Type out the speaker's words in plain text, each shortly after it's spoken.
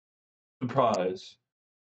Surprise!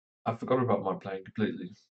 I forgot about my plane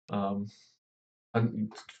completely. I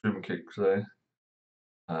didn't stream a kick today.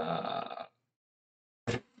 Uh,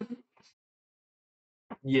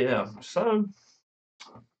 yeah, so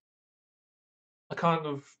I kind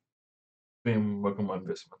of been working on my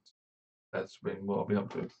investments. That's been what I've been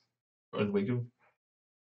up to over the weekend.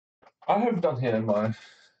 I have done here my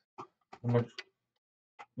mesh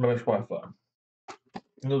Wi-Fi.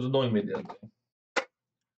 And it was annoying me the other day.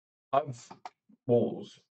 I've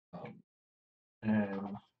walls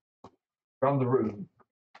and around the room.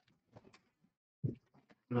 And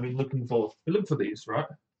I've been look for these, right?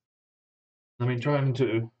 I've been trying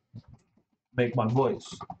to make my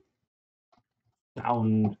voice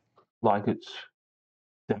sound like it's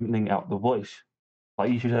deafening out the voice.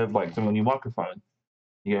 Like you should have like something on your microphone.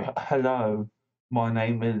 You go, hello, my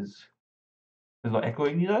name is. It's like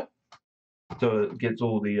echoing, you know? So it gets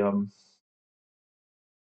all the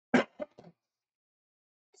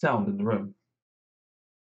sound in the room.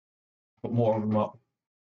 Put more of them up,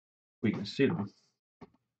 we can see them.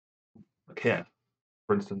 Like here,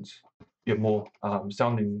 for instance, you have more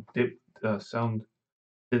sound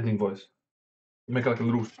editing voice. You make like a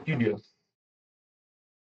little studio. So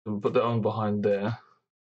we'll put that on behind there,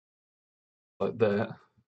 like that,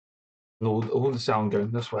 and all the sound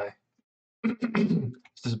going this way.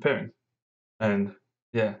 It's disappearing, and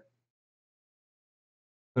yeah.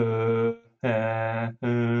 I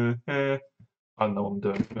don't know what I'm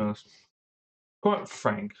doing, to be honest. Quite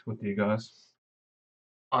frank with you guys.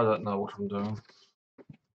 I don't know what I'm doing.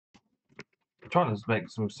 I'm trying to make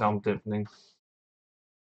some sound deafening.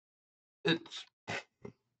 It's kind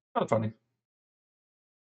of funny, to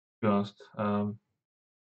be honest.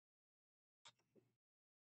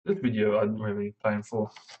 This video I didn't really plan for.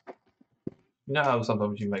 You know how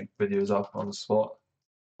sometimes you make videos up on the spot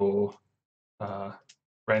for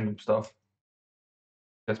random stuff?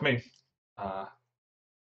 That's me.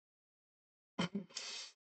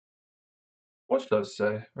 What should I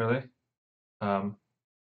say, really? Still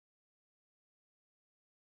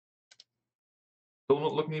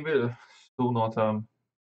not looking any better. Still not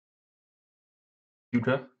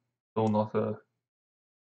cuter. Still not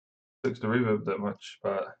fix the reverb that much,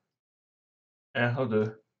 but yeah, I'll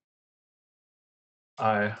do.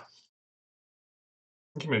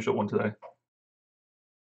 Give me a short one today.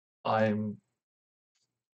 I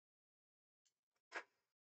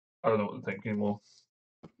don't know what to think anymore.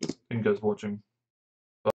 Thank you guys for watching.